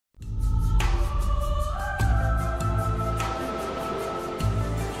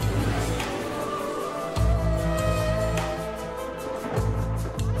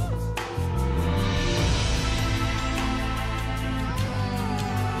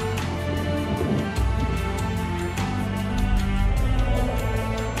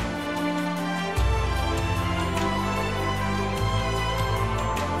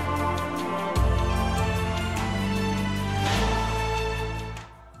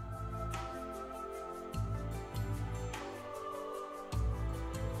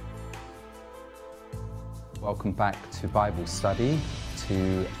Welcome back to Bible study,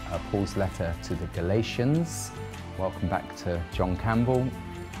 to Paul's letter to the Galatians. Welcome back to John Campbell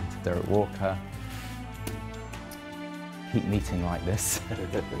and to Derek Walker. Keep meeting like this.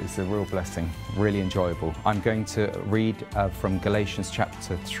 It's a real blessing, really enjoyable. I'm going to read from Galatians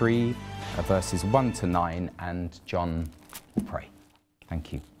chapter 3, verses 1 to 9, and John will pray.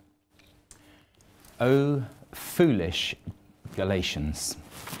 Thank you. O foolish Galatians,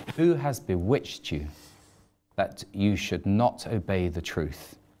 who has bewitched you that you should not obey the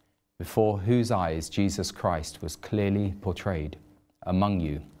truth, before whose eyes Jesus Christ was clearly portrayed among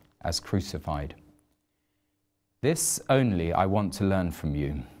you as crucified? This only I want to learn from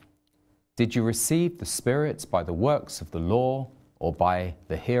you. Did you receive the Spirit by the works of the law or by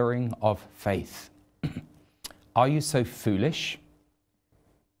the hearing of faith? Are you so foolish?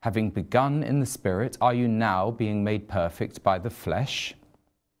 Having begun in the Spirit, are you now being made perfect by the flesh?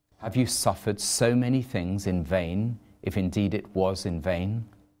 Have you suffered so many things in vain, if indeed it was in vain?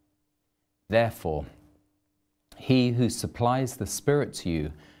 Therefore, he who supplies the Spirit to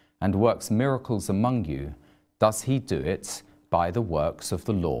you and works miracles among you, does he do it by the works of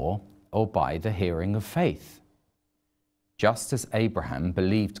the law or by the hearing of faith? Just as Abraham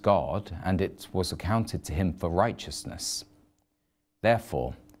believed God, and it was accounted to him for righteousness.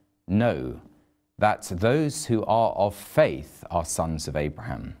 Therefore, know that those who are of faith are sons of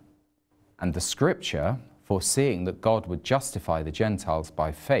Abraham. And the Scripture, foreseeing that God would justify the Gentiles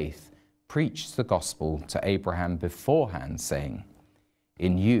by faith, preached the gospel to Abraham beforehand, saying,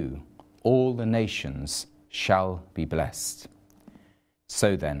 in you all the nations shall be blessed.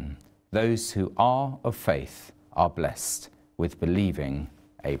 So then, those who are of faith are blessed with believing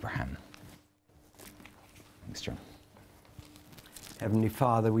Abraham. Thanks, John. Heavenly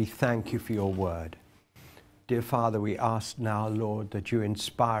Father, we thank you for your word. Dear Father, we ask now, Lord, that you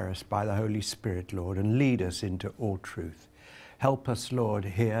inspire us by the Holy Spirit, Lord, and lead us into all truth. Help us, Lord,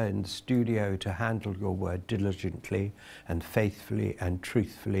 here in the studio to handle your word diligently and faithfully and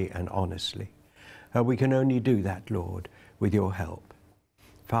truthfully and honestly. We can only do that, Lord, with your help.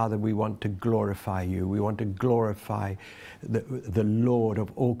 Father, we want to glorify you. We want to glorify the Lord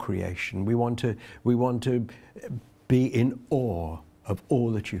of all creation. We want to be in awe of all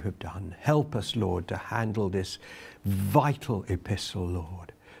that you have done. Help us, Lord, to handle this vital epistle,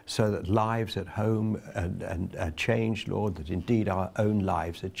 Lord, so that lives at home are changed, Lord, that indeed our own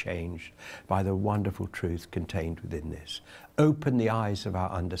lives are changed by the wonderful truth contained within this. Open the eyes of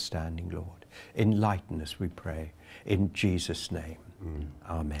our understanding, Lord. Enlighten us, we pray, in Jesus' name.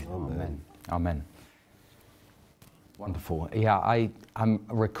 Amen. Amen. Amen. Wonderful. Yeah, I'm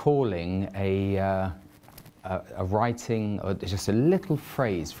recalling a writing, or just a little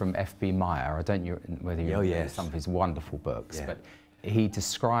phrase from F.B. Meyer. I don't know whether you know some of his wonderful books, but he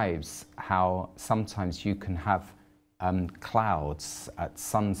describes how sometimes you can have clouds at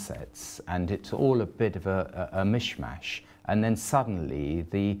sunsets, and it's all a bit of a mishmash, and then suddenly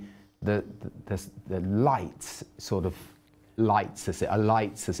the light sort of alights,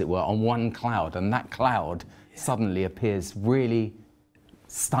 as it were, on one cloud, and that cloud suddenly appears really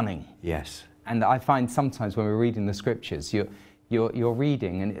stunning. Yes. And I find sometimes when we're reading the scriptures, you're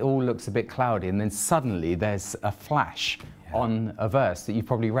reading and it all looks a bit cloudy, and then suddenly there's a flash on a verse that you've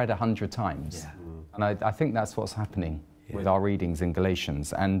probably read 100 times. And I think that's what's happening with our readings in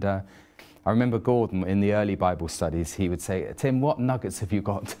Galatians. And I remember Gordon in the early Bible studies, he would say, Tim, what nuggets have you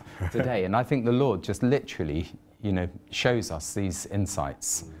got today? And I think the Lord just literally, shows us these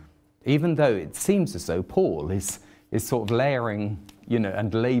insights. Even though it seems as though Paul is sort of layering,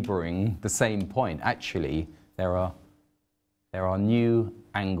 and labouring the same point. Actually, there are new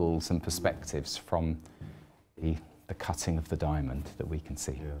angles and perspectives from the cutting of the diamond that we can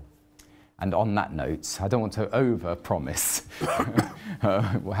see. And on that note, I don't want to over-promise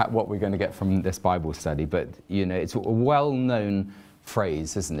what we're going to get from this Bible study, but it's a well-known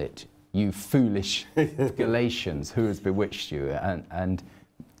phrase, isn't it? You foolish Galatians, who has bewitched you? And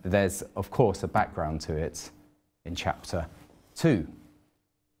there's, of course, a background to it in chapter 2,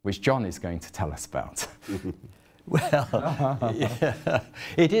 which John is going to tell us about. Well,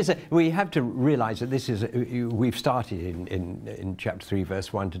 it is. We have to realise that this is. We've started in chapter 3,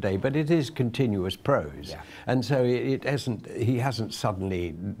 verse 1 today, but it is continuous prose, and so it hasn't. He hasn't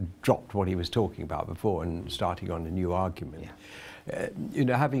suddenly dropped what he was talking about before and starting on a new argument.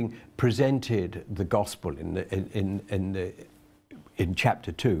 Having presented the gospel in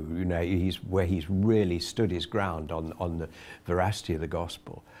chapter 2, he's really stood his ground on the veracity of the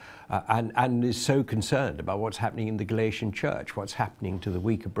gospel. and is so concerned about what's happening in the Galatian church, what's happening to the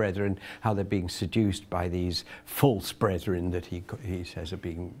weaker brethren, how they're being seduced by these false brethren that he says are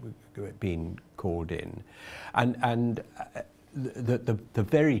being called in. And the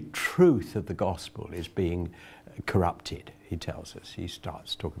very truth of the gospel is being corrupted, he tells us. He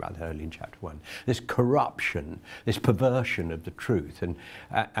starts talking about that early in chapter 1. This corruption, this perversion of the truth.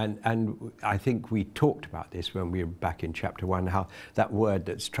 And I think we talked about this when we were back in chapter 1, how that word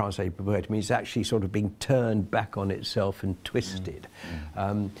that's translated perverted means actually sort of being turned back on itself and twisted.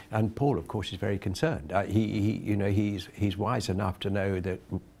 And Paul, of course, is very concerned. He's wise enough to know that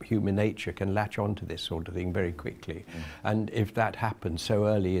human nature can latch onto this sort of thing very quickly. And if that happens so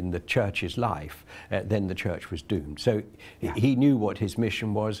early in the church's life, then the church was doomed. So he knew what his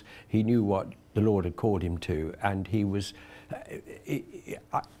mission was, he knew what the Lord had called him to, and he was,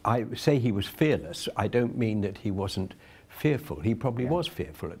 I say he was fearless. I don't mean that he wasn't fearful. He probably was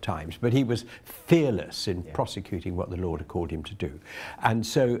fearful at times, but he was fearless in prosecuting what the Lord had called him to do. And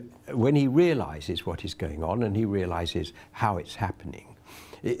so when he realizes what is going on and he realizes how it's happening,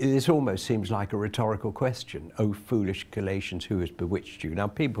 this almost seems like a rhetorical question. Oh, foolish Galatians, who has bewitched you? Now,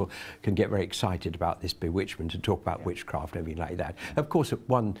 people can get very excited about this bewitchment and talk about witchcraft and everything like that. Of course, at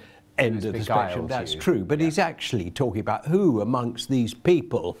one end of the spectrum, that's true. But he's actually talking about who amongst these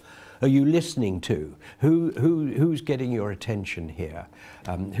people are you listening to? Who's getting your attention here?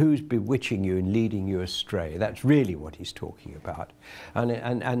 Who's bewitching you and leading you astray? That's really what he's talking about.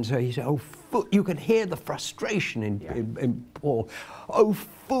 And so he said, oh, you can hear the frustration in Paul. Oh,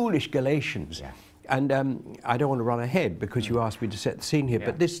 foolish Galatians. Yeah. And I don't want to run ahead because you asked me to set the scene here,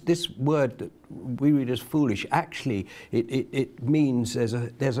 but this word that we read as foolish, actually it means there's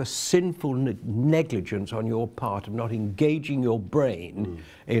a sinful negligence on your part of not engaging your brain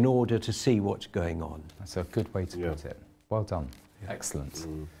in order to see what's going on. That's a good way to put it. Well done. Excellent.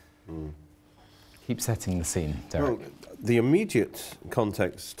 Keep setting the scene, Derek. Well, the immediate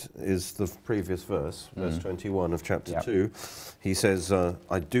context is the previous verse, verse 21 of chapter 2. He says,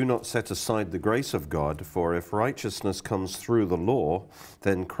 I do not set aside the grace of God, for if righteousness comes through the law,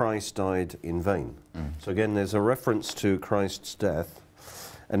 then Christ died in vain. So again, there's a reference to Christ's death.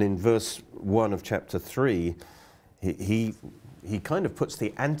 And in verse 1 of chapter 3, he kind of puts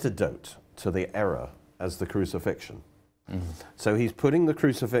the antidote to the error as the crucifixion. So he's putting the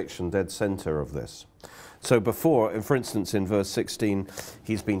crucifixion dead center of this. So before, for instance, in verse 16,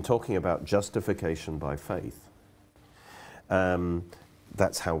 he's been talking about justification by faith.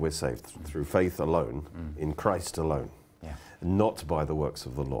 That's how we're saved, through faith alone, in Christ alone, not by the works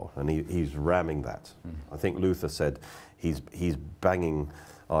of the law. And he's ramming that. I think Luther said he's banging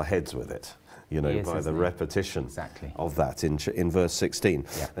our heads with it, by the repetition of that in verse 16.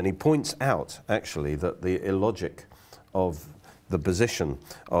 And he points out, actually, that the illogic of the position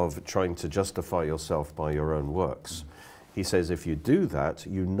of trying to justify yourself by your own works. He says if you do that,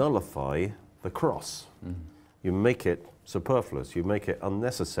 you nullify the cross. You make it superfluous, you make it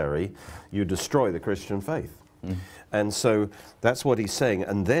unnecessary, you destroy the Christian faith. And so that's what he's saying.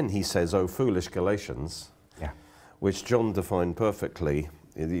 And then he says, oh, foolish Galatians, which John defined perfectly.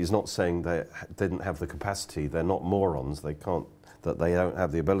 He's not saying they didn't have the capacity, they're not morons, they don't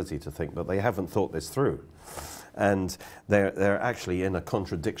have the ability to think, but they haven't thought this through. And they're actually in a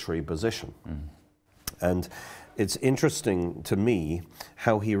contradictory position. And it's interesting to me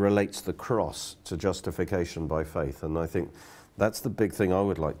how he relates the cross to justification by faith. And I think that's the big thing I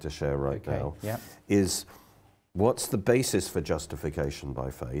would like to share right now, is what's the basis for justification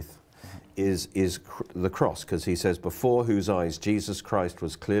by faith is the cross, because he says, before whose eyes Jesus Christ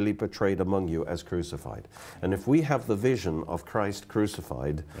was clearly portrayed among you as crucified. And if we have the vision of Christ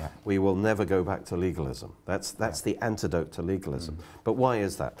crucified, we will never go back to legalism. That's the antidote to legalism. But why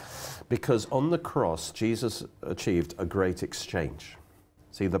is that? Because on the cross, Jesus achieved a great exchange.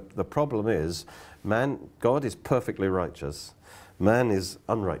 See, the problem is, God is perfectly righteous. Man is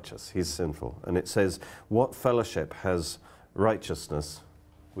unrighteous. He's sinful. And it says, what fellowship has righteousness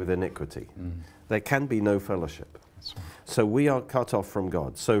with iniquity? There can be no fellowship. Right. So we are cut off from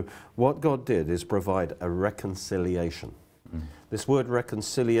God. So what God did is provide a reconciliation. This word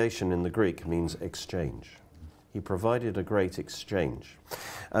reconciliation in the Greek means exchange. He provided a great exchange.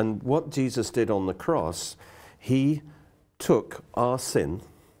 And what Jesus did on the cross, he took our sin,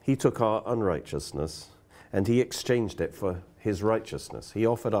 he took our unrighteousness, and he exchanged it for his righteousness. He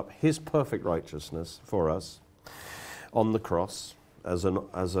offered up his perfect righteousness for us on the cross as an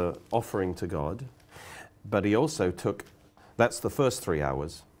offering to God. But he also took, that's the first 3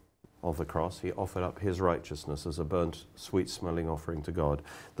 hours of the cross, he offered up his righteousness as a burnt, sweet-smelling offering to God.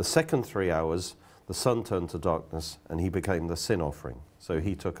 The second 3 hours, the Son turned to darkness, and he became the sin offering. So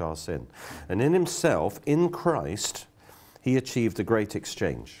he took our sin. And in himself, in Christ, he achieved a great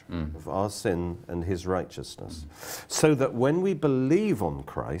exchange of our sin and his righteousness. So that when we believe on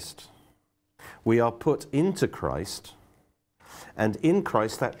Christ, we are put into Christ, and in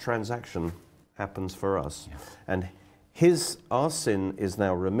Christ that transaction happens for us. Yeah. And our sin is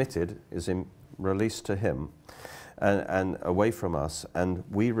now remitted, is released to him and away from us, and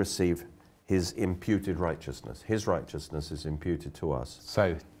we receive his imputed righteousness. His righteousness is imputed to us.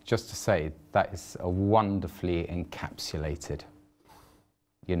 So, just to say, that is a wonderfully encapsulated,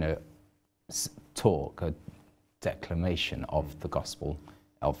 talk, a declamation of the gospel,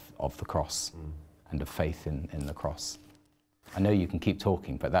 of the cross, and of faith in the cross. I know you can keep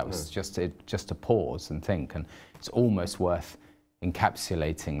talking, but that was just to pause and think, and it's almost worth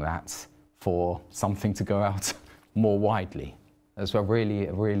encapsulating that for something to go out more widely. As well,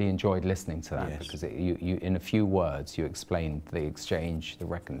 really enjoyed listening to that, yes. because you in a few words you explained the exchange, the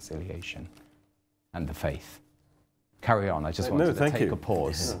reconciliation, and the faith. Carry on. I just wanted to take a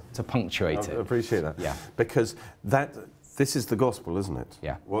pause to punctuate it. I appreciate that. Yeah. Because this is the gospel, isn't it?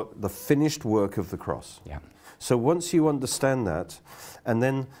 Yeah. The finished work of the cross. Yeah. So once you understand that, and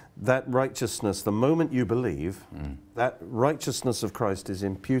then that righteousness, the moment you believe, that righteousness of Christ is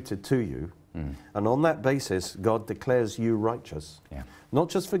imputed to you, and on that basis, God declares you righteous. Yeah. Not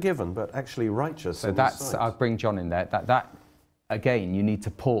just forgiven, but actually righteous. So that's, I'll bring John in there. That again, you need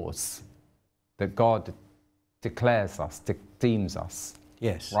to pause. That God declares us, deems us.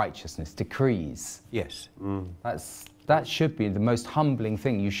 Yes. Righteousness, decrees. Yes. That should be the most humbling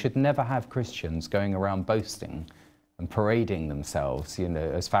thing. You should never have Christians going around boasting and parading themselves,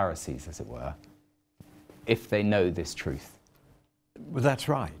 as Pharisees, as it were, if they know this truth. Well, that's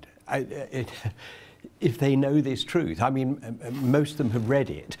right. If they know this truth, I mean, most of them have read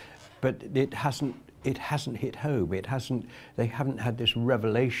it, but it hasn't hit home. They haven't had this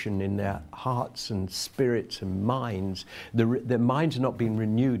revelation in their hearts and spirits and minds. Their minds are not being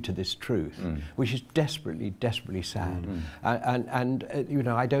renewed to this truth, which is desperately sad. And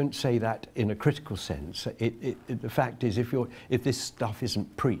I don't say that in a critical sense. The fact is, if this stuff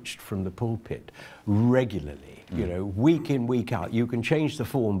isn't preached from the pulpit regularly, week in, week out, you can change the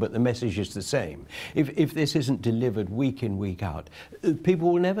form, but the message is the same. If this isn't delivered week in, week out,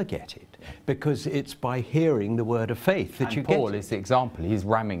 people will never get it, because it's by hearing the word of faith that you get it. Paul is the example. He's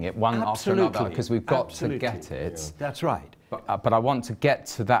ramming it one after another, because we've got to get it. Yeah. That's right. But I want to get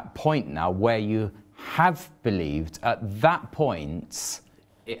to that point now where you have believed. At that point,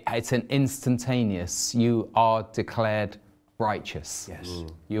 it's an instantaneous, you are declared righteous. Yes.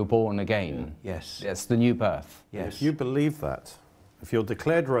 You're born again. Yes. It's the new birth. Yes. If you believe that, if you're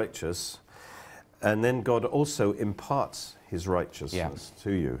declared righteous, and then God also imparts his righteousness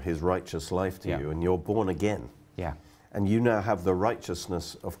to you, his righteous life to you, and you're born again. Yeah. And you now have the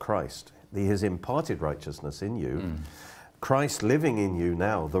righteousness of Christ, his imparted righteousness in you. Christ living in you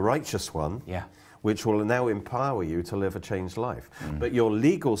now, the righteous one, which will now empower you to live a changed life. But your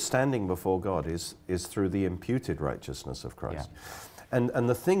legal standing before God is through the imputed righteousness of Christ. And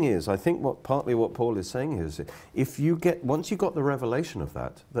the thing is, I think partly what Paul is saying is, once you got the revelation of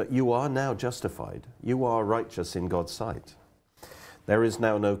that you are now justified, you are righteous in God's sight, there is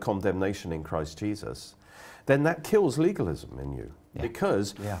now no condemnation in Christ Jesus, then that kills legalism in you.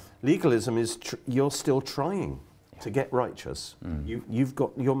 Because legalism is, you're still trying to get righteous.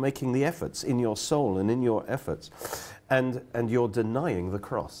 You're making the efforts in your soul and in your efforts, and you're denying the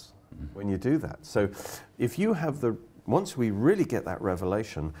cross when you do that. So if you have once we really get that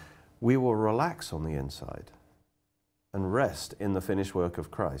revelation, we will relax on the inside and rest in the finished work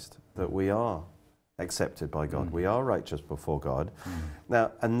of Christ, that we are accepted by God. We are righteous before God.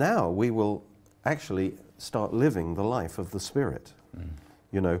 Now we will actually start living the life of the Spirit.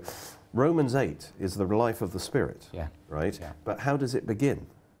 Romans 8 is the life of the Spirit, right? Yeah. But how does it begin?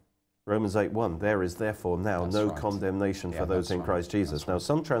 Romans 8:1, there is therefore now no condemnation for those in Christ Jesus. Now,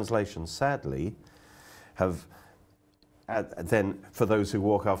 some translations, sadly, have then for those who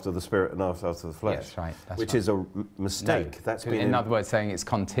walk after the Spirit and not after the flesh, which is a mistake. No. That's been in other words, saying it's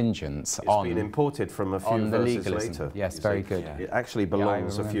contingent on... It's been imported from a few verses later. Yes, very good. It actually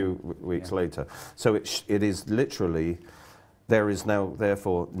belongs a few weeks later. So it is literally... There is now,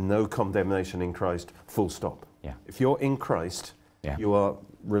 therefore, no condemnation in Christ, full stop. Yeah. If you're in Christ, you are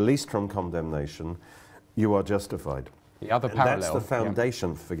released from condemnation, you are justified. The other parallel... That's the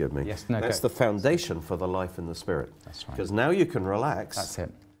foundation, forgive me. Yes, no, that's the foundation for the life in the Spirit. That's right. Because now you can relax. That's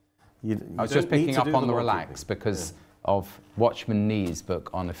it. You I was just picking up on the relax because of Watchman Nee's book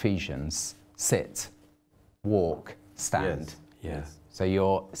on Ephesians. Sit, walk, stand. Yes. So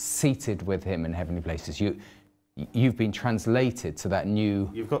you're seated with him in heavenly places. You've been translated to that new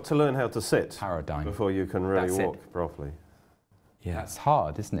You've got to learn how to sit paradigm before you can really walk properly. Yeah. That's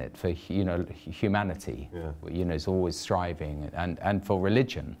hard, isn't it, for humanity? Yeah. Is always striving, and for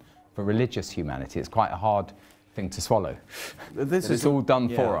religion, for religious humanity, it's quite a hard thing to swallow. It's all done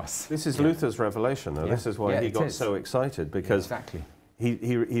for us. This is Luther's revelation, though. This is why he got so excited, because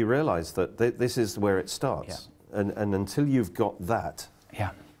he realised that this is where it starts, and until you've got that,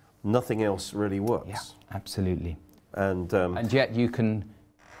 nothing else really works. Yeah, absolutely. And yet you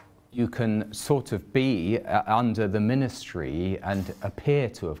can sort of be under the ministry and appear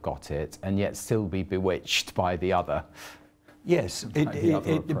to have got it, and yet still be bewitched by the other. Yes,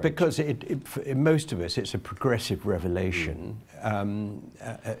 because most of us, it's a progressive revelation.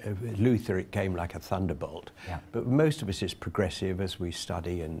 Luther, it came like a thunderbolt. Yeah. But most of us, it's progressive as we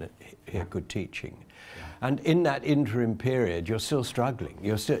study and hear good teaching. And in that interim period, you're still struggling.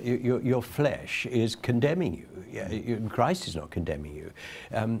 Your flesh is condemning you. Christ is not condemning you.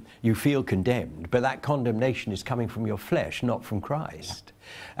 You feel condemned, but that condemnation is coming from your flesh, not from Christ.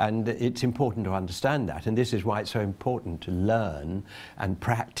 And it's important to understand that. And this is why it's so important to learn and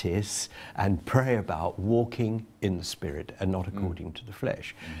practice and pray about walking in the Spirit and not according to the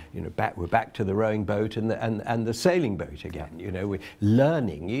flesh. We're back to the rowing boat and the sailing boat again. We're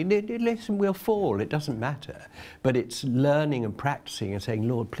learning. Listen, we'll fall. It doesn't matter. But it's learning and practicing and saying,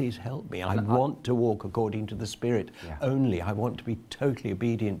 Lord, please help me. I want to walk according to the Spirit only. I want to be totally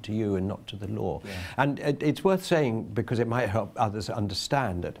obedient to you and not to the law. Yeah. And it's worth saying, because it might help others understand,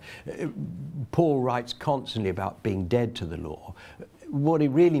 that Paul writes constantly about being dead to the law. What it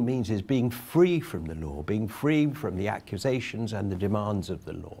really means is being free from the law, being free from the accusations and the demands of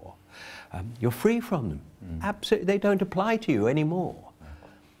the law. You're free from them. Absolutely, they don't apply to you anymore.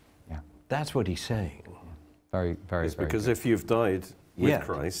 Yeah. That's what he's saying. Very, very, it's because if you've died with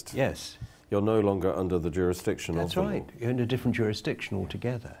Christ, you're no longer under the jurisdiction of the law. That's right. You're in a different jurisdiction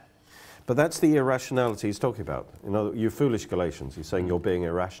altogether. But that's the irrationality he's talking about. You foolish Galatians, he's saying you're being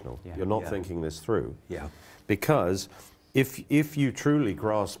irrational. You're not thinking this through. Yeah. Because if you truly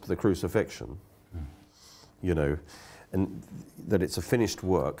grasp the crucifixion, and that it's a finished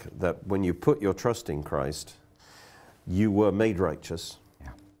work, that when you put your trust in Christ, you were made righteous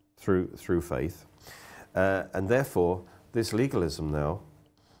through faith. And therefore, this legalism now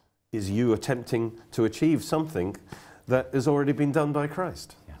is you attempting to achieve something that has already been done by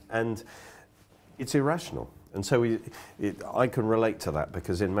Christ. And it's irrational. And so I can relate to that,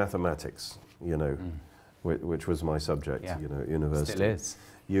 because in mathematics, which was my subject, university. Still is.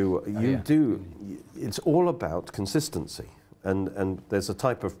 You do, it's all about consistency. And there's a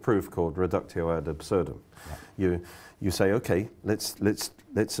type of proof called reductio ad absurdum. Yeah. You say, okay,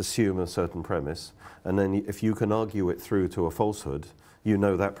 let's assume a certain premise, and then if you can argue it through to a falsehood,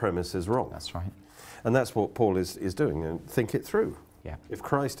 that premise is wrong. That's right. And that's what Paul is doing, and think it through. Yeah. If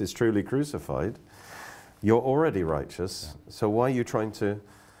Christ is truly crucified, you're already righteous. Yeah. So why are you trying to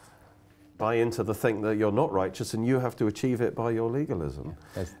buy into the thing that you're not righteous and you have to achieve it by your legalism?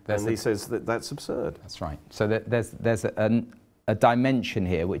 Yeah. And he says that that's absurd. That's right. So there's a dimension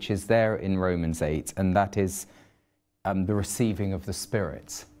here which is there in Romans 8, and that is the receiving of the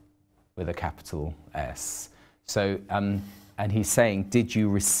Spirit with a capital S. So, and he's saying, did you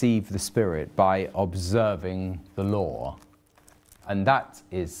receive the Spirit by observing the law? And that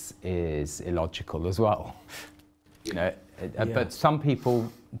is illogical as well, But some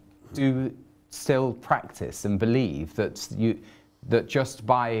people do still practice and believe that just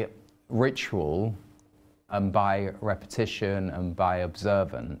by ritual and by repetition and by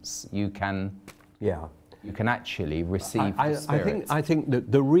observance you can actually receive the Spirit. I think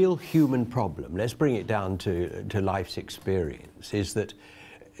that the real human problem, let's bring it down to life's experience, is that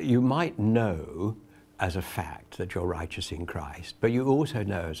you might know as a fact that you're righteous in Christ, but you also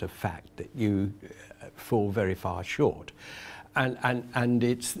know as a fact that you fall very far short. And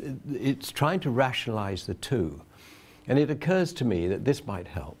it's trying to rationalize the two. And it occurs to me that this might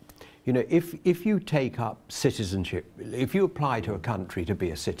help. If you take up citizenship, if you apply to a country to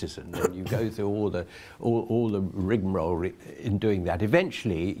be a citizen, and you go through all the rigmarole in doing that,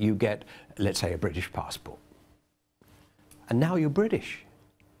 eventually you get, let's say, a British passport. And now you're British.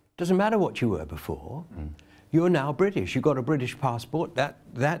 Doesn't matter what you were before. You're now British. You've got a British passport.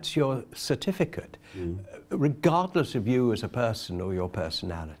 That's your certificate, regardless of you as a person or your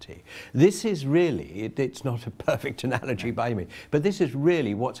personality. This is really, it's not a perfect analogy by me, but this is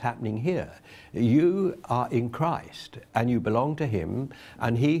really what's happening here. You are in Christ, and you belong to Him,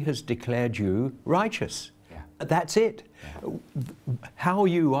 and He has declared you righteous. That's it. how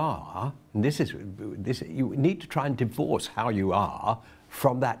you are, and this you need to try and divorce how you are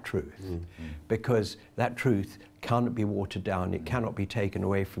from that truth, because that truth cannot be watered down. It cannot be taken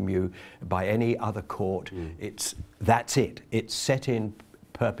away from you by any other court. That's it. It's set in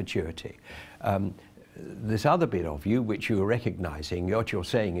perpetuity. This other bit of you, which you are recognizing, what you're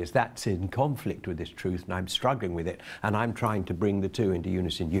saying is that's in conflict with this truth, and I'm struggling with it, and I'm trying to bring the two into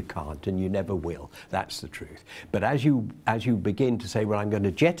unison. You can't, and you never will. That's the truth. But as you begin to say, well, I'm going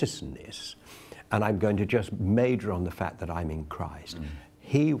to jettison this, and I'm going to just major on the fact that I'm in Christ,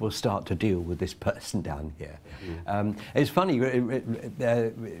 he will start to deal with this person down here. It's funny,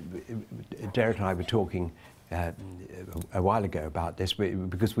 Derek and I were talking a while ago about this,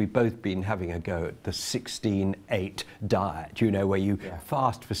 because we've both been having a go at the 16-8 diet, you know, where you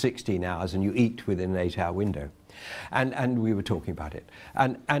fast for 16 hours and you eat within an 8-hour window. And we were talking about it.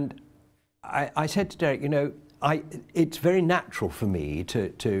 And I said to Derek, you know, it's very natural for me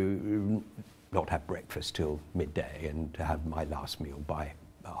to not have breakfast till midday and to have my last meal by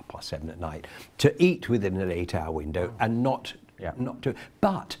 7:30 at night, to eat within an 8-hour window and not to.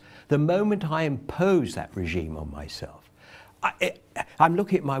 But the moment I impose that regime on myself, I'm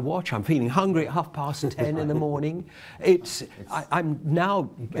looking at my watch, I'm feeling hungry at 10:30 in the morning. I'm now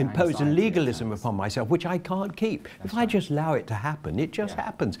imposing legalism upon myself, which I can't keep. If I just allow it to happen, it just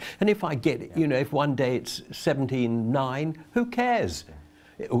happens. And if I get, you know, if one day it's 17:9, who cares?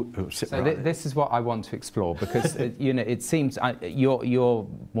 So this is what I want to explore, because you know, it seems you're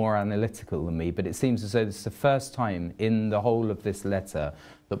more analytical than me, but it seems as though this is the first time in the whole of this letter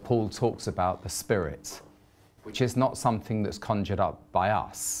that Paul talks about the Spirit, which is not something that's conjured up by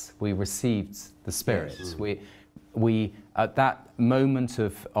us. We received the Spirit. Yes. We at that moment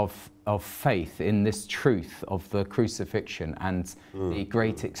of faith in this truth of the crucifixion and the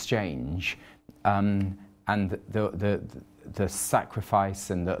great exchange, and the sacrifice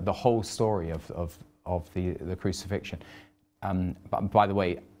and the whole story of the crucifixion, but by the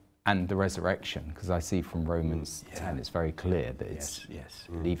way, and the resurrection, because I see from Romans 10 it's very clear that it's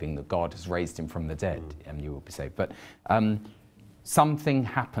believing that God has raised him from the dead and you will be saved. But something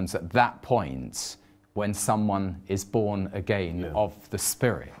happens at that point when someone is born again of the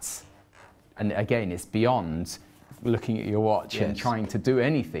Spirit. And again, it's beyond looking at your watch and trying to do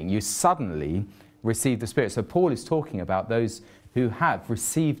anything. You suddenly receive the Spirit. So Paul is talking about those who have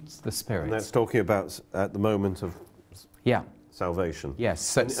received the Spirit. And that's talking about at the moment of salvation. Yes.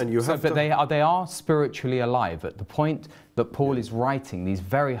 So, but they are spiritually alive at the point that Paul is writing these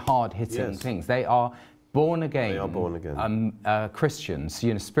very hard-hitting things. They are born again. They are born again. Christians,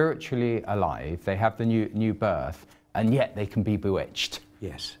 you know, spiritually alive. They have the new birth, and yet they can be bewitched.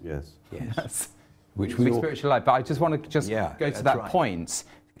 Yes. Yes. Yes. Which we spiritually alive. But I just want to go to that point,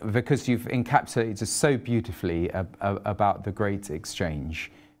 because you've encapsulated it so beautifully about the great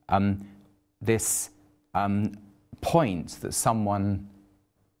exchange. This point that someone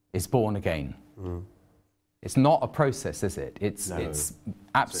is born again. It's not a process, is it? It's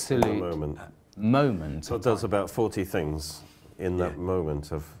absolute moment. So it does about 40 things in that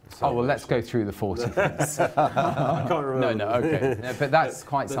moment of salvation. Oh, well, let's go through the 40 things. I can't remember. No, okay. No, but that's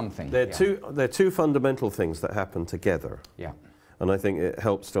quite something. There are two fundamental things that happen together. Yeah. And I think it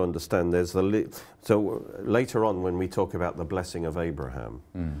helps to understand there's so later on when we talk about the blessing of Abraham,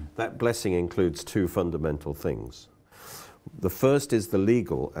 that blessing includes two fundamental things. The first is the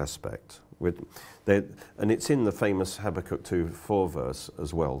legal aspect, and it's in the famous Habakkuk 2:4 verse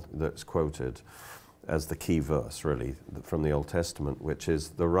as well that's quoted as the key verse really from the Old Testament, which is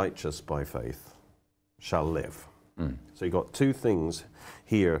the righteous by faith shall live. So you've got two things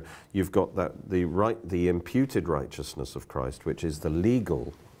here. You've got the imputed righteousness of Christ, which is the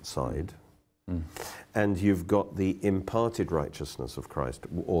legal side, and you've got the imparted righteousness of Christ,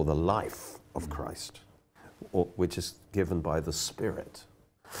 or the life of Christ, which is given by the Spirit.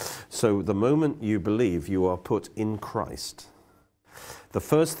 So the moment you believe, you are put in Christ. The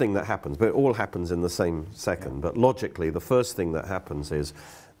first thing that happens, but it all happens in the same second, but logically the first thing that happens is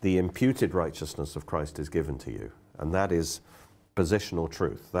the imputed righteousness of Christ is given to you. And that is positional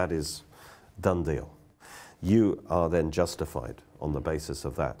truth. That is done deal. You are then justified on the basis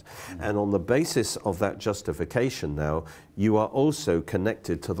of that. And on the basis of that justification now, you are also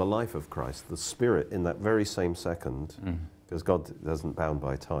connected to the life of Christ, the Spirit, in that very same second, because God isn't bound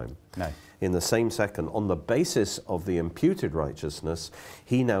by time. No. In the same second, on the basis of the imputed righteousness,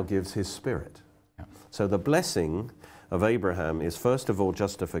 he now gives his Spirit. Yeah. So the blessing of Abraham is first of all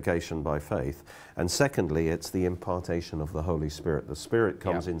justification by faith, and secondly it's the impartation of the Holy Spirit. The Spirit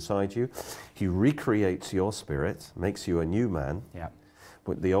comes inside you, he recreates your spirit, makes you a new man,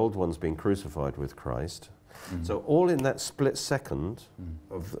 but the old one's been crucified with Christ, So all in that split second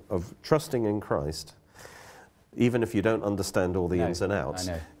of trusting in Christ, even if you don't understand all the ins and outs,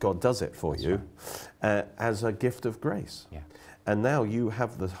 God does it for you as a gift of grace. Yeah. And now you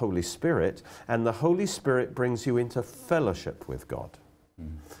have the Holy Spirit, and the Holy Spirit brings you into fellowship with God.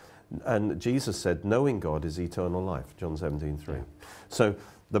 And Jesus said, knowing God is eternal life, John 17:3. Yeah. So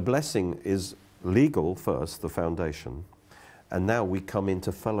the blessing is legal first, the foundation, and now we come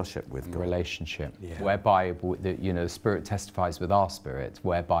into fellowship with God. Relationship, whereby the Spirit testifies with our spirit,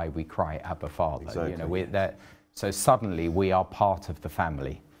 whereby we cry, Abba, Father. Exactly. So suddenly we are part of the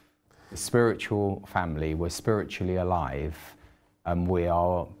family, the spiritual family. We're spiritually alive, and we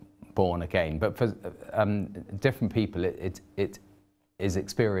are born again. But for different people, it is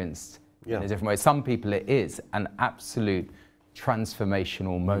experienced in a different way. Some people, it is an absolute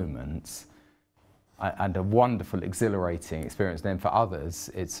transformational moment and a wonderful, exhilarating experience. Then for others,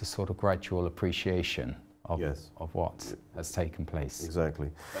 it's a sort of gradual appreciation of what has taken place. Exactly.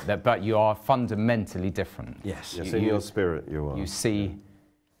 But you are fundamentally different. Yes, in your spirit you are. You see,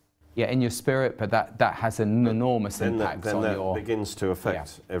 in your spirit, but that has an enormous impact on your... Then that begins to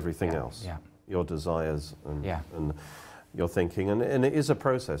affect everything else. Yeah. Your desires and your thinking, and it is a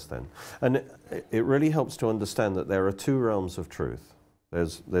process then. And it really helps to understand that there are two realms of truth.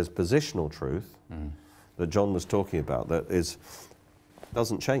 There's positional truth that John was talking about that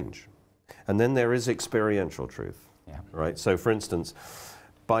doesn't change. And then there is experiential truth, right? So for instance,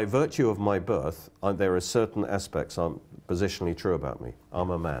 by virtue of my birth, there are certain aspects positionally true about me. I'm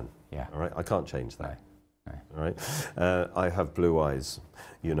a man, all right? I can't change that. All right, I have blue eyes,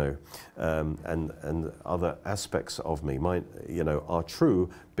 and other aspects of me, are true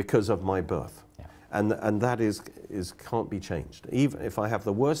because of my birth, and that can't be changed. Even if I have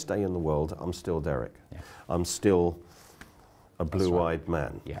the worst day in the world, I'm still Derek. I'm still a blue-eyed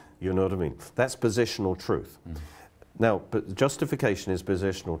man. You know what I mean? That's positional truth. Now, but justification is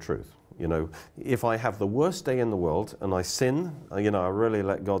positional truth. If I have the worst day in the world and I sin, I really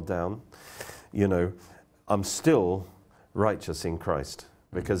let God down, I'm still righteous in Christ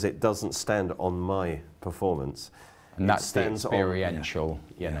because it doesn't stand on my performance. And that's the experiential,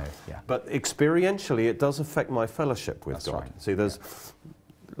 But experientially, it does affect my fellowship with God. Right. See, there's,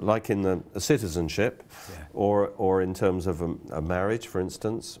 like in a citizenship, or in terms of a marriage, for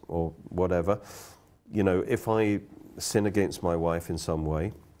instance, or whatever, if I sin against my wife in some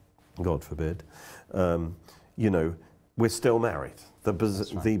way, God forbid, we're still married. The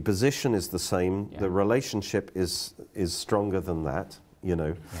position is the same. The relationship is stronger than that,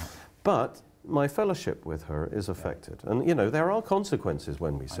 But my fellowship with her is affected. And, there are consequences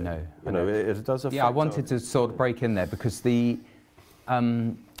when we sin. I know. It does affect. Yeah, I wanted to sort of break in there because the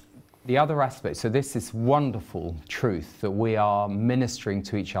other aspect, so this is wonderful truth that we are ministering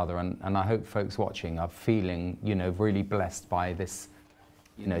to each other, and I hope folks watching are feeling, really blessed by this,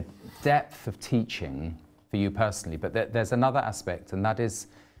 depth of teaching for you personally. But there's another aspect, and that is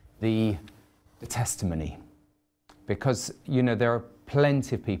the testimony. Because, there are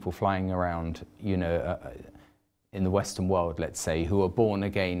plenty of people flying around, in the Western world, let's say, who are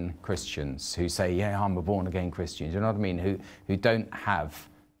born-again Christians, who say, I'm a born-again Christian, do you know what I mean? Who don't have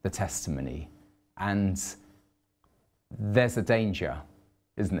the testimony. And there's a danger,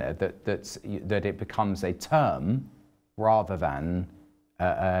 isn't there, that it becomes a term rather than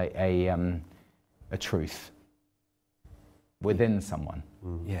a truth within someone.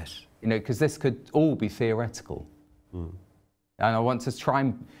 Yes. Because this could all be theoretical. And I want to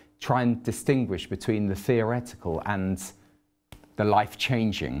try and distinguish between the theoretical and the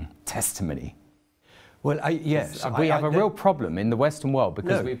life-changing testimony. Well, yes. We have a real problem in the Western world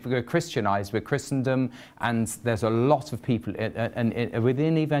because we're Christianized, we're Christendom, and there's a lot of people, and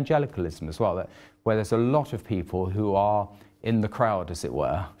within evangelicalism as well, where there's a lot of people who are in the crowd, as it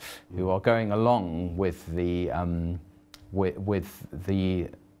were, who are going along with the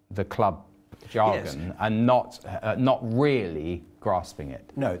club jargon and not really grasping it.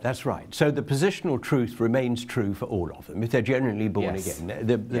 No, that's right. So the positional truth remains true for all of them if they're genuinely born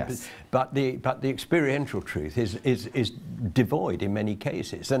again. But the experiential truth is devoid in many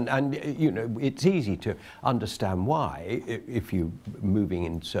cases, and it's easy to understand why if you're moving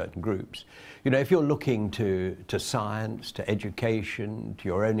in certain groups. If you're looking to science, to education, to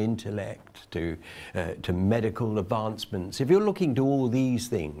your own intellect, to medical advancements, if you're looking to all these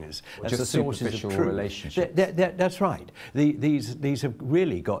things as the sources of truth, relationships. That's right. These have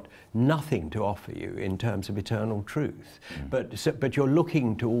really got nothing to offer you in terms of eternal truth. But you're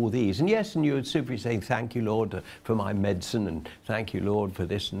looking to all these, and you would simply say, "Thank you, Lord, for my medicine, and thank you, Lord, for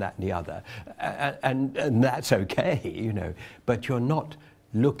this and that and the other," and that's okay, But you're not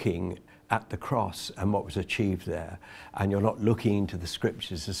looking at the cross and what was achieved there, and you're not looking into the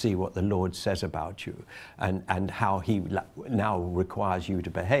scriptures to see what the Lord says about you and how he now requires you to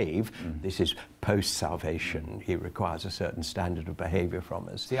behave. This is post-salvation. He requires a certain standard of behavior from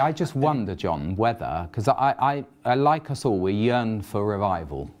us. See, I just wonder, John, whether, because I like us all, we yearn for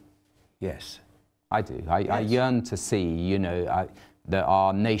revival. Yes. I do. I yearn to see, you know, that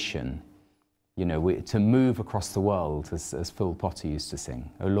our nation, you know, to move across the world, as Phil Potter used to sing.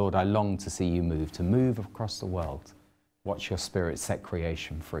 Oh Lord, I long to see you move across the world. Watch your spirit set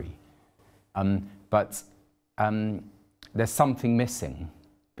creation free. But there's something missing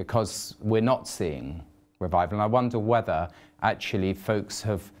because we're not seeing revival. And I wonder whether actually folks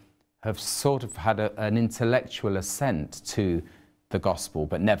have sort of had an intellectual assent to the gospel,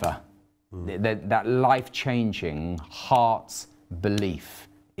 but never. That life-changing heart belief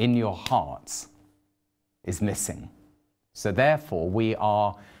in your hearts is missing. So therefore we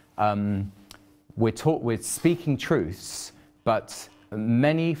are, we're speaking truths, but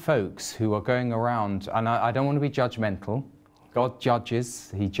many folks who are going around, and I don't want to be judgmental, God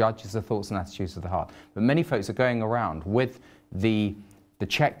judges, he judges the thoughts and attitudes of the heart, but many folks are going around with the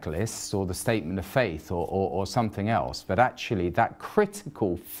checklist or the statement of faith or something else, but actually that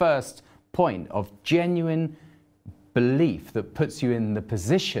critical first point of genuine belief that puts you in the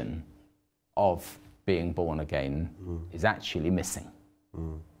position of being born again is actually missing.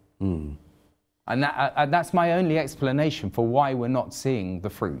 And that's my only explanation for why we're not seeing the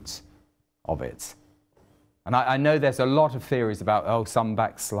fruits of it. And I know there's a lot of theories about, oh, some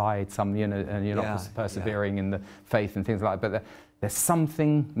backslide, some, you know, and you're not persevering in the faith and things like that, but there's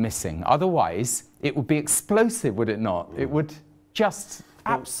something missing. Otherwise, it would be explosive, would it not? It would just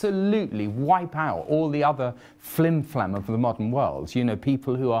absolutely wipe out all the other flim-flam of the modern world. You know,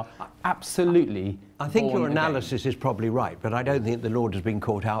 people who are absolutely I think your born analysis again. is probably right, but I don't think the Lord has been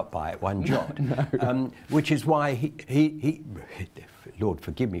caught out by it one jot. No. Which is why he Lord,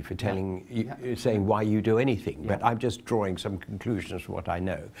 forgive me for telling you, saying why you do anything, but I'm just drawing some conclusions from what I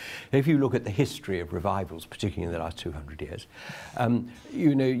know. If you look at the history of revivals, particularly in the last 200 years,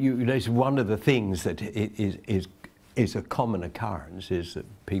 you know, it's one of the things that is a common occurrence is that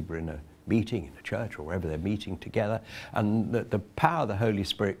people in a meeting in a church or wherever they're meeting together, and the power of the Holy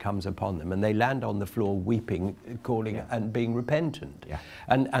Spirit comes upon them and they land on the floor weeping, calling and being repentant.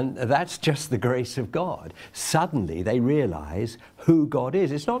 And that's just the grace of God. Suddenly they realize who God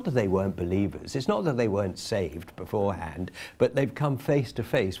is. It's not that they weren't believers, it's not that they weren't saved beforehand, but they've come face to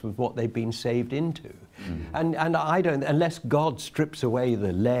face with what they've been saved into. And I don't, unless God strips away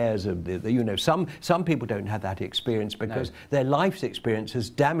the layers of the you know, some people don't have that experience because their life's experience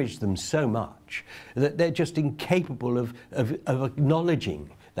has damaged them so much that they're just incapable of acknowledging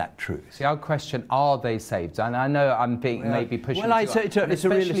that truth. See, our question, are they saved? And I know I'm being maybe pushing well, it's a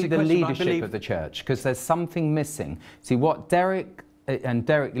especially the question, leadership of the church, because there's something missing. See, what Derek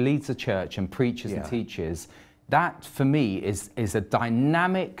leads the church and preaches and teaches, that for me is a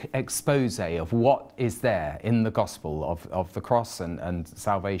dynamic expose of what is there in the gospel of the cross and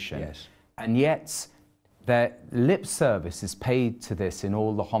salvation. And yet their lip service is paid to this in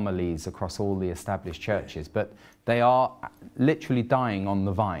all the homilies across all the established churches, but they are literally dying on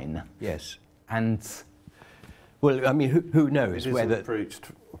the vine. And well, I mean, who knows whether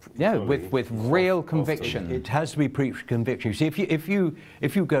preached with real conviction. It has to be preached with conviction. See, if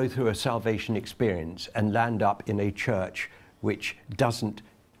you go through a salvation experience and land up in a church which doesn't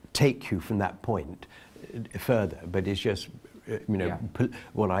take you from that point further, but is just, you know,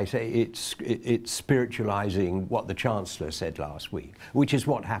 what I say, it's spiritualizing what the Chancellor said last week, which is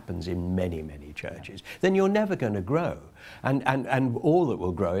what happens in many churches, then you're never going to grow. And all that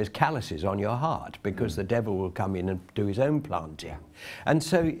will grow is calluses on your heart, because the devil will come in and do his own planting. And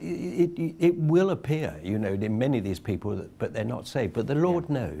so it will appear, you know, in many of these people, but they're not saved. But the Lord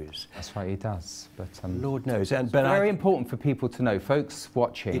knows. That's right, he does. But the Lord knows. It's very important for people to know, folks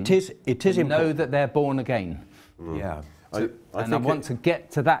watching, it is to know that they're born again. I want to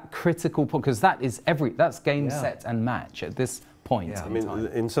get to that critical point, because that is that's game, set and match at this point. I mean,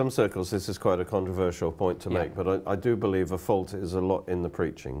 in some circles this is quite a controversial point to make, but I do believe a fault is a lot in the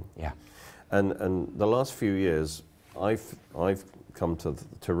preaching. And the last few years I've come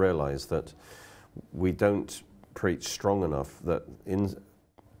to realize that we don't preach strong enough that in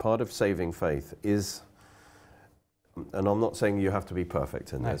part of saving faith is, and I'm not saying you have to be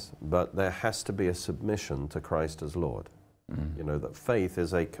perfect in this, but there has to be a submission to Christ as Lord. You know, that faith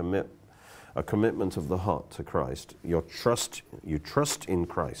is a commitment of the heart to Christ. You trust in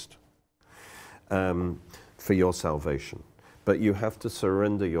Christ for your salvation, but you have to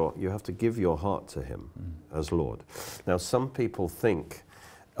surrender you have to give your heart to Him as Lord. Now, some people think,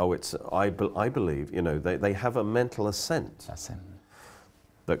 oh, I believe, you know, they have a mental assent. That's it.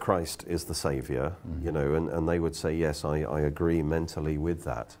 That Christ is the Saviour, you know, and they would say, yes, I agree mentally with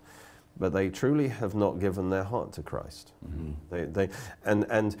that. But they truly have not given their heart to Christ.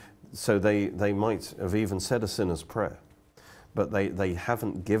 So they might have even said a sinner's prayer, but they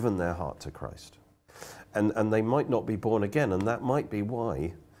haven't given their heart to Christ. And they might not be born again, and that might be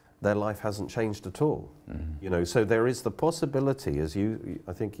why their life hasn't changed at all. You know, so there is the possibility, as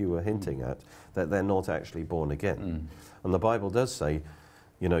I think you were hinting at, that they're not actually born again. And the Bible does say,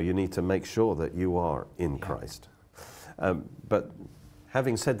 you know, you need to make sure that you are in Christ. But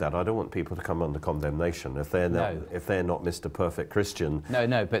having said that, I don't want people to come under condemnation if they're not, if they're not Mr. Perfect Christian.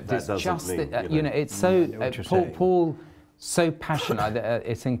 No, but that it's just mean, that, you know, it's so Paul so passionate.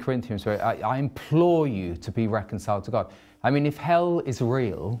 It's in Corinthians where I implore you to be reconciled to God. I mean, if hell is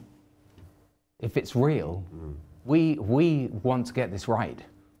real, if it's real, we want to get this right.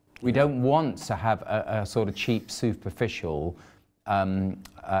 We don't want to have a sort of cheap, superficial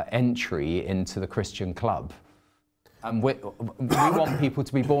entry into the Christian club. And we want people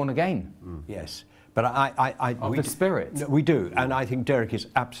to be born again. Yes, but of the Spirit. We do, and I think Derek is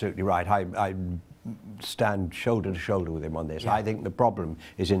absolutely right. I stand shoulder to shoulder with him on this. I think the problem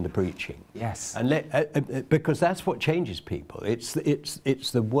is in the preaching. Yes, and because that's what changes people. It's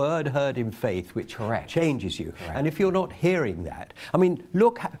the word heard in faith which changes you. And if you're not hearing that, I mean,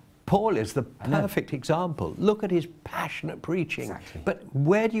 look. Paul is the perfect example. Look at his passionate preaching. Exactly. But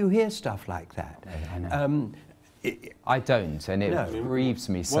where do you hear stuff like that? I know. I don't, and it grieves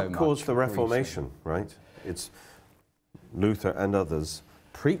me so much. What caused the Reformation, right? It's Luther and others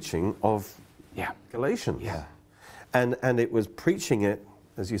preaching of Galatians. Yeah. And it was preaching it,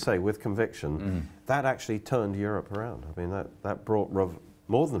 as you say, with conviction. That actually turned Europe around. I mean, that brought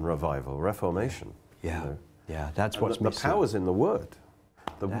more than revival, reformation. Yeah, you know? yeah, that's what's missing. The power's in the Word.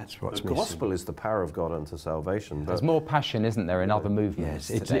 That's what's the gospel is the power of God unto salvation. There's more passion, isn't there, in other movements?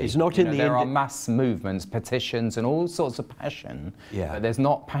 Yes, it's not in the there are mass movements, petitions, and all sorts of passion. Yeah. But there's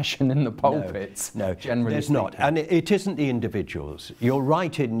not passion in the pulpits. No, generally there's speaking. not, and it isn't the individuals. You're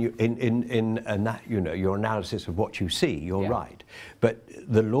right in your analysis of what you see. You're right, but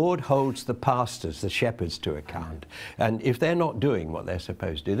the Lord holds the pastors, the shepherds, to account. And if they're not doing what they're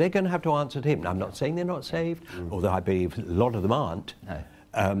supposed to do, they're going to have to answer to Him. I'm not saying they're not saved, although I believe a lot of them aren't. No.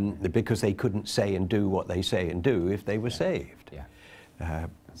 Because they couldn't say and do what they say and do if they were saved. Yeah,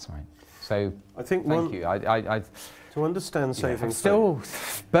 that's right. So I think thank you. To understand saving I'm still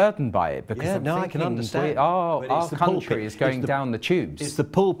burdened by it because I can understand. Our country is going down the tubes. It's the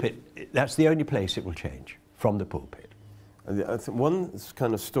pulpit. That's the only place it will change, from the pulpit. I think one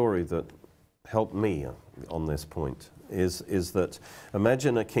kind of story that helped me on this point is that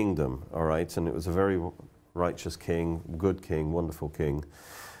imagine a kingdom, all right, and it was a very righteous king, good king, wonderful king,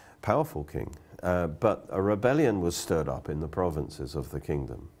 powerful king. But a rebellion was stirred up in the provinces of the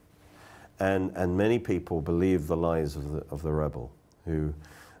kingdom. And many people believed the lies of the rebel who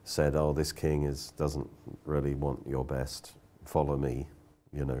said, oh, this king doesn't really want your best, follow me,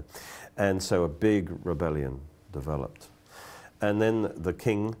 you know. And so a big rebellion developed. And then the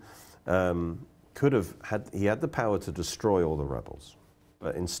king he had the power to destroy all the rebels.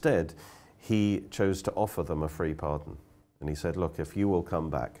 But instead, he chose to offer them a free pardon. And he said, look, if you will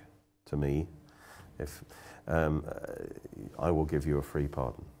come back to me, I will give you a free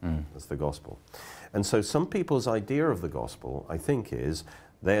pardon. That's the gospel. And so some people's idea of the gospel, I think, is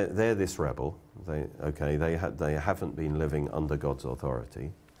they're this rebel. They haven't been living under God's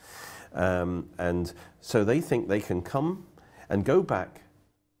authority. And so they think they can come and go back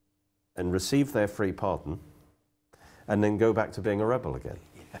and receive their free pardon and then go back to being a rebel again.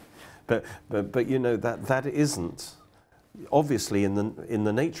 But you know, that isn't, obviously in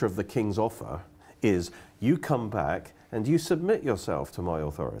the nature of the king's offer is you come back and you submit yourself to my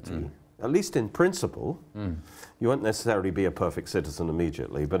authority, at least in principle. You won't necessarily be a perfect citizen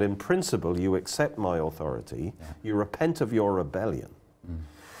immediately, but in principle you accept my authority, you repent of your rebellion,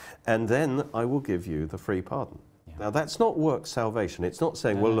 and then I will give you the free pardon. Now, that's not work salvation. It's not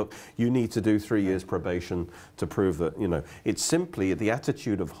saying, well, look, you need to do 3 years probation to prove that, you know. It's simply the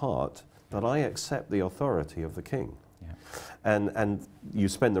attitude of heart that I accept the authority of the king. And you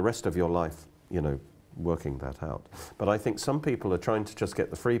spend the rest of your life, you know, working that out. But I think some people are trying to just get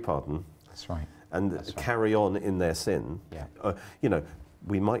the free pardon. That's right. And carry on in their sin. You know,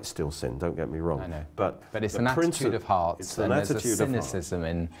 we might still sin, don't get me wrong. I know. But it's an attitude of heart. It's and an there's attitude a cynicism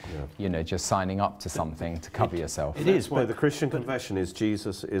in, you know, just signing up to something to cover yourself. It is why the Christian confession is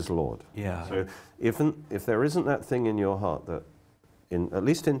Jesus is Lord. Yeah. So if there isn't that thing in your heart that, at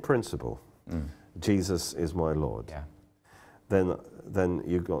least in principle, Jesus is my Lord, then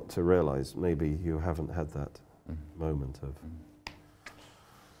you've got to realize maybe you haven't had that moment of...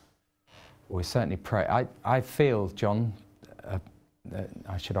 We certainly pray. I feel, John,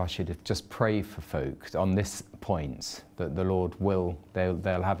 I should ask you to just pray for folk on this point, that the Lord will,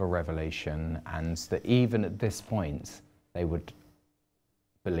 they'll have a revelation, and that even at this point they would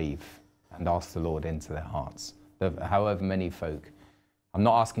believe and ask the Lord into their hearts. However many folk. I'm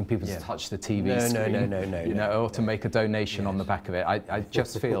not asking people to touch the TV screen, no, or to make a donation on the back of it. I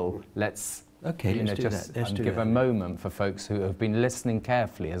just feel let's give a moment for folks who have been listening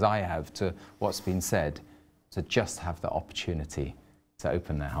carefully, as I have, to what's been said, to just have the opportunity to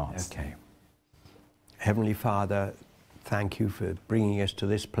open their hearts. Okay. Heavenly Father, thank you for bringing us to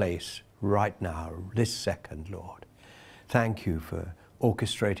this place right now, this second, Lord. Thank you for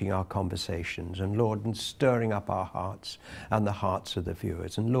orchestrating our conversations, and Lord, and stirring up our hearts and the hearts of the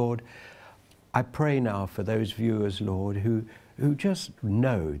viewers. And Lord, I pray now for those viewers, Lord, who just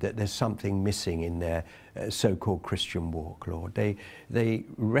know that there's something missing in their so-called Christian walk, Lord. They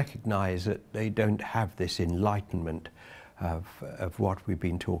recognize that they don't have this enlightenment of what we've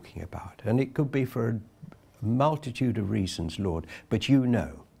been talking about. And it could be for a multitude of reasons, Lord, but you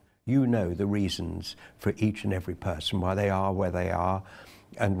know the reasons for each and every person, why they are where they are,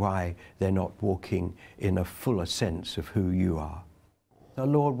 and why they're not walking in a fuller sense of who you are. Now,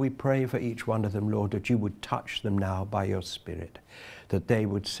 Lord, we pray for each one of them, Lord, that you would touch them now by your Spirit, that they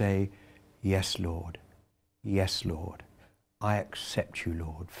would say, yes, Lord, I accept you,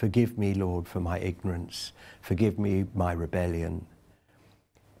 Lord. Forgive me, Lord, for my ignorance. Forgive me my rebellion.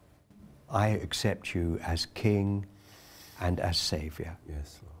 I accept you as King and as Saviour.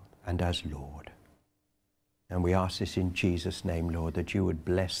 Yes, Lord. And as Lord. And we ask this in Jesus' name, Lord, that you would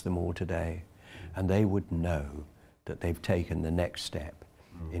bless them all today, and they would know that they've taken the next step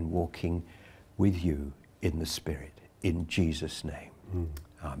in walking with you in the Spirit. In Jesus' name.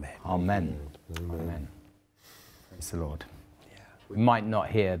 Amen. Amen. Amen. Praise the Lord. Yeah. We might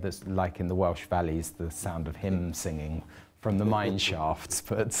not hear this, like in the Welsh valleys, the sound of hymn singing from the mine shafts,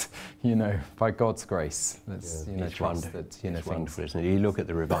 but by God's grace, let's trust that it's wonderful, isn't it? You look at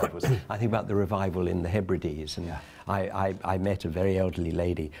the revivals. I think about the revival in the Hebrides, and I met a very elderly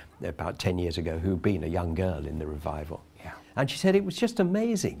lady about 10 years ago who'd been a young girl in the revival. Yeah. And she said it was just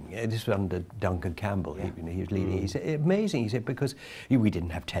amazing. This was under Duncan Campbell. Yeah. He was leading. He said, amazing. He said, because we didn't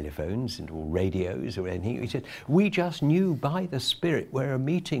have telephones or radios or anything. He said, we just knew by the Spirit where a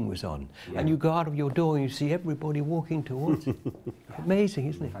meeting was on. Yeah. And you go out of your door and you see everybody walking towards it. Amazing,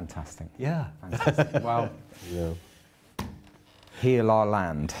 isn't it? Fantastic. Yeah. Fantastic. Well, heal our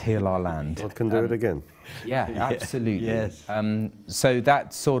land, heal our land. God can do it again. Yeah, absolutely. Yes. So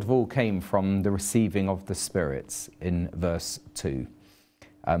that sort of all came from the receiving of the spirits in verse 2.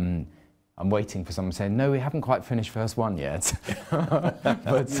 I'm waiting for someone saying, no, we haven't quite finished verse 1 yet.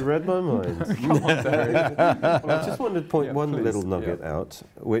 But you read my mind. Come on, well, I just wanted to point one little nugget out,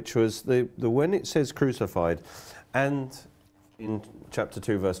 which was the when it says crucified, and in chapter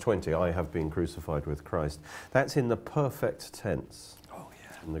 2, verse 20, I have been crucified with Christ. That's in the perfect tense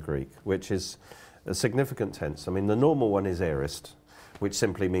in the Greek, which is a significant tense. I mean, the normal one is aorist, which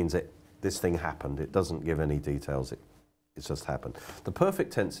simply means this thing happened. It doesn't give any details. It just happened. The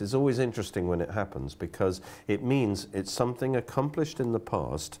perfect tense is always interesting when it happens, because it means it's something accomplished in the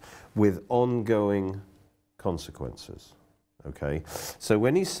past with ongoing consequences. Okay? So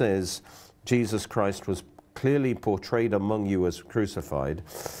when he says Jesus Christ was clearly portrayed among you as crucified,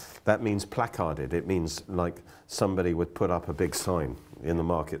 that means placarded. It means like somebody would put up a big sign in the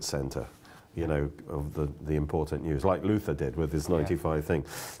market centre, of the important news, like Luther did with his 95 thing.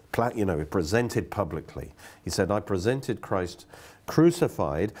 Presented publicly. He said, I presented Christ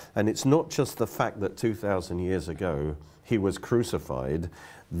crucified, and it's not just the fact that 2,000 years ago he was crucified.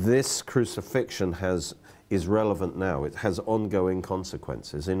 This crucifixion is relevant now. It has ongoing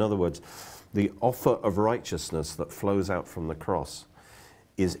consequences. In other words, the offer of righteousness that flows out from the cross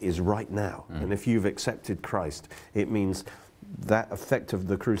is right now. And if you've accepted Christ, it means that effect of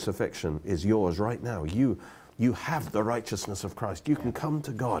the crucifixion is yours right now. You have the righteousness of Christ. You can come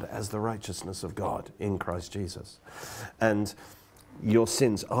to God as the righteousness of God in Christ Jesus. And your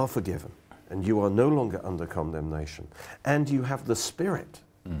sins are forgiven, and you are no longer under condemnation. And you have the Spirit.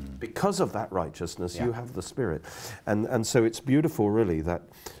 Because of that righteousness, you have the Spirit. And so it's beautiful, really, that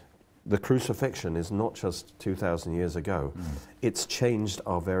the crucifixion is not just 2,000 years ago. It's changed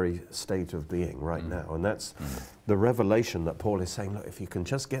our very state of being right now. And that's the revelation that Paul is saying, look, if you can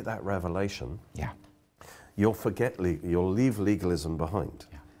just get that revelation, you'll leave legalism behind.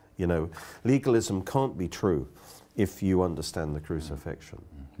 Legalism can't be true if you understand the crucifixion.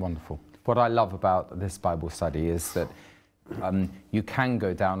 Wonderful. What I love about this Bible study is that you can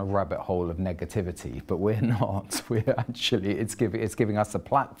go down a rabbit hole of negativity, but we're not. We're actually, it's giving us a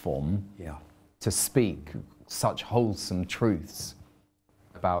platform to speak such wholesome truths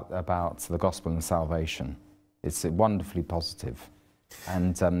about the gospel and salvation. It's wonderfully positive.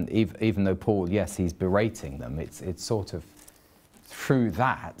 And even though Paul, yes, he's berating them, it's sort of through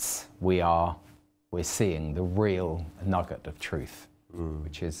that we're seeing the real nugget of truth,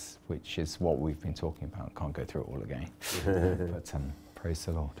 which is what we've been talking about. Can't go through it all again, but praise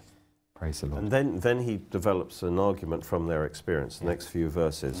the Lord, praise the Lord. And then he develops an argument from their experience. The next few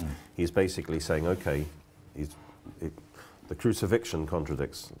verses, he's basically saying, okay, the crucifixion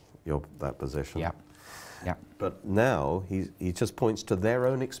contradicts that position. Yeah. Yeah. But now he just points to their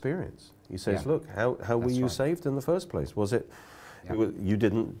own experience. He says, look, how were you saved in the first place? Was it, you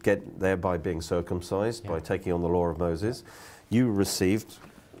didn't get there by being circumcised, by taking on the law of Moses. You received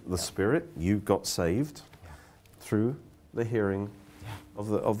the Spirit. You got saved through the hearing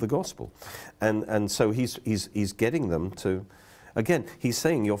of the gospel. And so he's getting them to, again, he's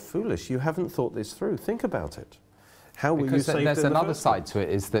saying, you're foolish. You haven't thought this through. Think about it. How were you saved in the there's another first side place? to it,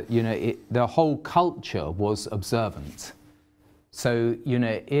 is that, the whole culture was observant. So,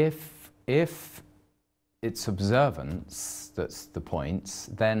 if it's observance that's the point,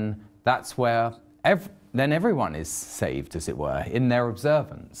 then that's where then everyone is saved, as it were, in their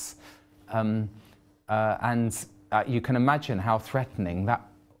observance. And you can imagine how threatening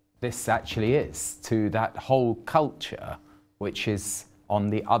this actually is to that whole culture, which is on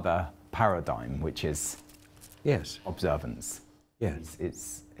the other paradigm, which is observance. Yes.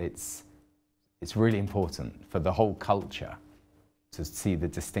 It's really important for the whole culture to see the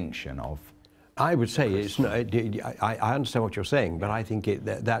distinction of. I would say it's not, I understand what you're saying, but I think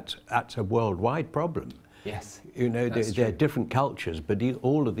that's a worldwide problem. Yes. There are different cultures, but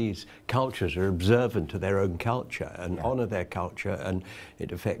all of these cultures are observant to their own culture and honor their culture, and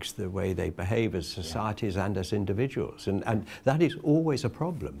it affects the way they behave as societies and as individuals. And that is always a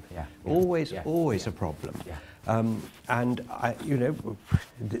problem. Always a problem. And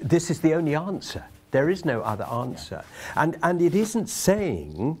this is the only answer. There is no other answer. And it isn't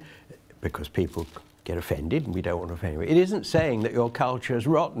saying, because people get offended and we don't want to offend anyone, it isn't saying that your culture is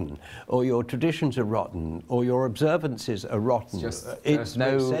rotten or your traditions are rotten or your observances are rotten. There's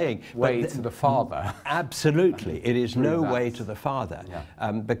no way to the Father. Absolutely, it is no way to the Father,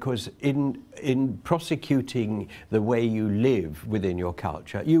 because in prosecuting the way you live within your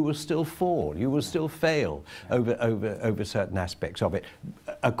culture, you will still fall, you will still fail over certain aspects of it.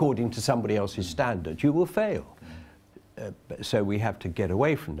 According to somebody else's standards, you will fail. So we have to get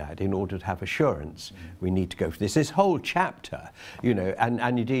away from that in order to have assurance. We need to go for this whole chapter, and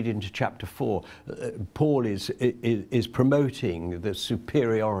indeed into chapter 4, Paul is promoting the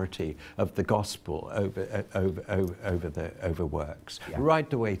superiority of the gospel over works, right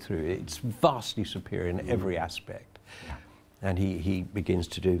the way through. It's vastly superior in every aspect. And he begins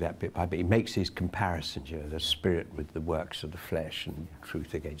to do that bit by bit. He makes these comparisons, the spirit with the works of the flesh and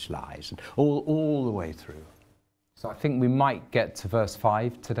truth against lies, and all the way through. So I think we might get to verse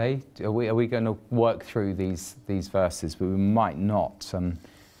 5 today. Are we going to work through these verses? But we might not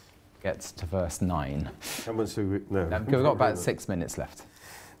get to verse 9. How much do we, no. We've got about 6 minutes left.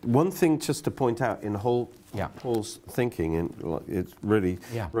 One thing just to point out in Paul's thinking, it's really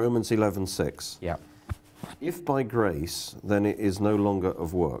Romans 11:6. Yeah. If by grace, then it is no longer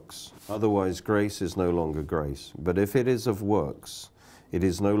of works. Otherwise, grace is no longer grace. But if it is of works, it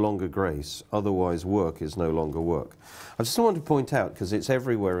is no longer grace, otherwise work is no longer work. I just want to point out, because it's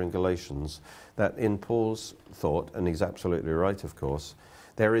everywhere in Galatians, that in Paul's thought, and he's absolutely right, of course,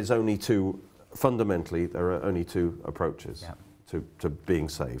 there are only two approaches to being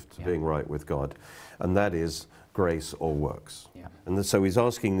saved, to being right with God, and that is grace or works. And so he's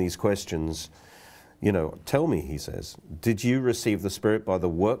asking these questions. Tell me, he says, did you receive the Spirit by the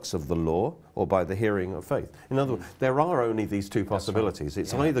works of the law or by the hearing of faith? In other words, there are only these two possibilities.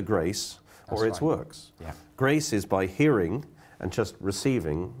 It's either grace or it's works. Grace is by hearing and just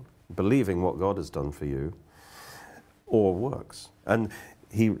receiving, believing what God has done for you, or works. And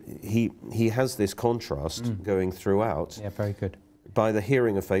he has this contrast going throughout. Yeah, very good. By the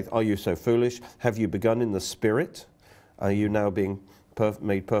hearing of faith, are you so foolish? Have you begun in the Spirit? Are you now being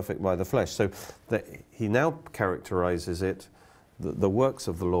made perfect by the flesh? So he now characterizes it, the works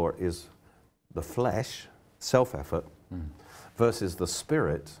of the law is the flesh, self-effort, versus the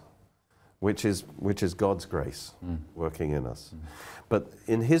Spirit, which is God's grace working in us. But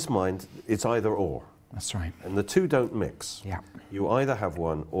in his mind, it's either or. That's right. And the two don't mix. Yeah. You either have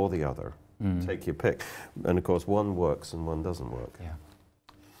one or the other. Take your pick. And of course, one works and one doesn't work.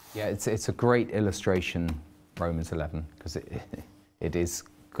 Yeah, it's a great illustration Romans 11, because it is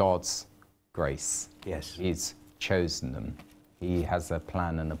God's grace. Yes. He's chosen them. He has a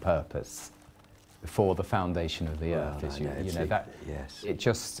plan and a purpose before the foundation of the earth. As you know that. Yes. It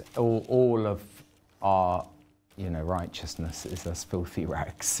just all of our righteousness is as filthy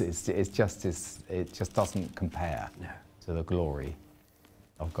rags. It just doesn't compare to the glory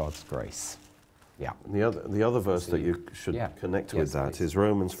of God's grace. Yeah. The other verse that you should connect with that is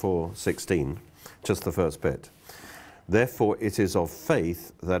Romans 4:16, just the first bit. Therefore it is of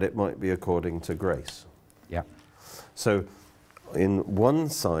faith that it might be according to grace. Yeah. So in one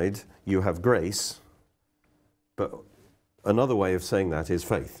side you have grace, but another way of saying that is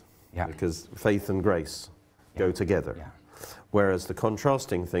faith. Yeah. Because faith and grace go together. Yeah. Whereas the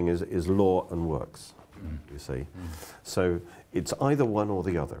contrasting thing is law and works, you see. So it's either one or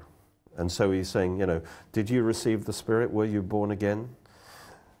the other. And so he's saying, did you receive the Spirit? Were you born again?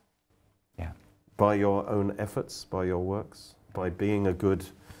 Yeah. By your own efforts, by your works, by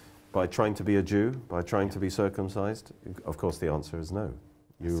trying to be a Jew, by trying to be circumcised? Of course the answer is no.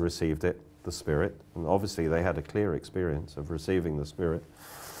 You received it, the Spirit, and obviously they had a clear experience of receiving the Spirit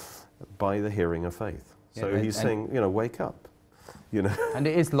by the hearing of faith. So he's saying, wake up. And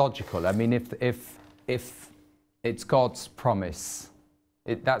it is logical. I mean, if it's God's promise,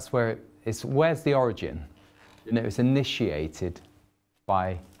 that's where where's the origin? It's initiated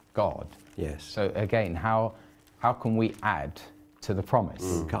by God. Yes. So again, how can we add to the promise?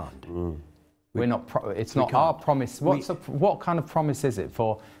 We can't. We're not. It's not our promise. What kind of promise is it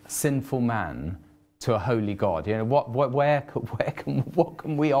for sinful man to a holy God? What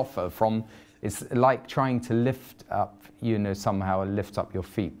can we offer from? It's like trying to lift up, somehow lift up your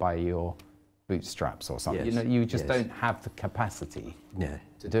feet by your bootstraps or something. Yes. You just don't have the capacity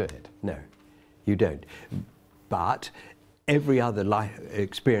to do it. No, you don't. But every other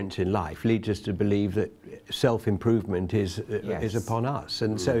experience in life leads us to believe that self-improvement is upon us.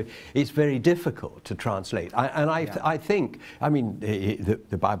 And so it's very difficult to translate. I think,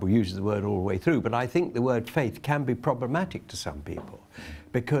 the Bible uses the word all the way through, but I think the word faith can be problematic to some people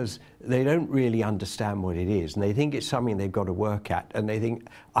because they don't really understand what it is, and they think it's something they've got to work at, and they think,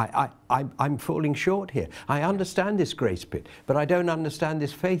 I'm falling short here. I understand this grace bit, but I don't understand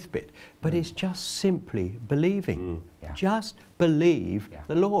this faith bit. But it's just simply believing. Just believe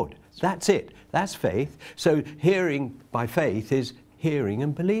the Lord. That's it. That's faith. So hearing by faith is hearing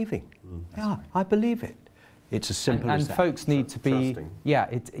and believing. I believe it. It's as simple as that. And folks need to be...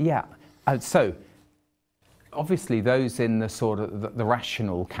 Trusting. So obviously those in the sort of the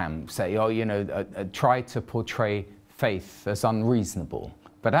rational camp say, try to portray faith as unreasonable.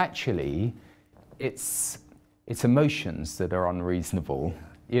 But actually, it's emotions that are unreasonable.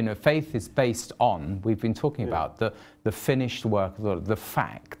 Faith is based on, we've been talking about, the finished work of the Lord, the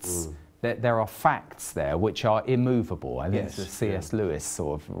facts. There are facts there which are immovable. I think C.S. Lewis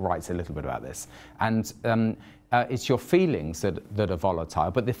sort of writes a little bit about this. And it's your feelings that are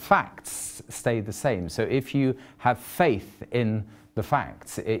volatile, but the facts stay the same. So if you have faith in the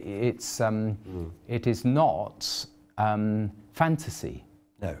facts, it is not fantasy.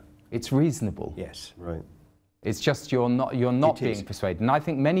 No. It's reasonable. Yes. Right. It's just you're not being persuaded. And I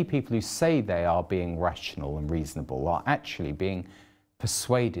think many people who say they are being rational and reasonable are actually being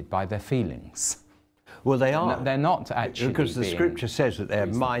persuaded by their feelings. Well, they are. No, they're not actually because the Scripture says that their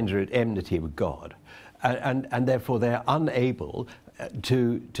minds are at enmity with God, and therefore they're unable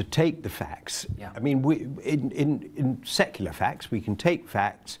to take the facts. I mean, in secular facts, we can take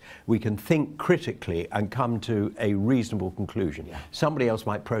facts, we can think critically and come to a reasonable conclusion. Somebody else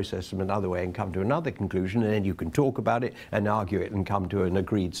might process them another way and come to another conclusion, and then you can talk about it and argue it and come to an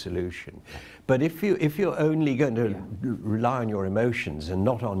agreed solution. But if you're only going to rely on your emotions and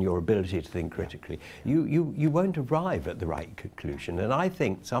not on your ability to think critically, you won't arrive at the right conclusion. And I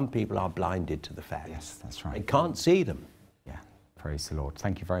think some people are blinded to the facts. Yes, that's right. They can't see them. Praise the Lord.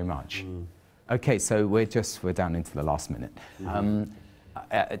 Thank you very much. Okay, so we're down into the last minute.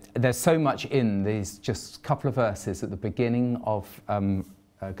 There's so much in these just couple of verses at the beginning of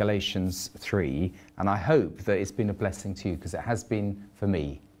Galatians 3, and I hope that it's been a blessing to you, because it has been for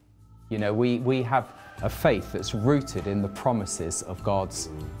me. We have a faith that's rooted in the promises of God's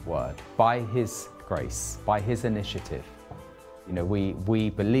word, by His grace, by His initiative. We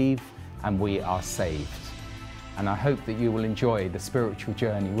believe and we are saved. And I hope that you will enjoy the spiritual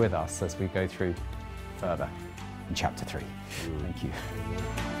journey with us as we go through further in chapter 3. Thank you.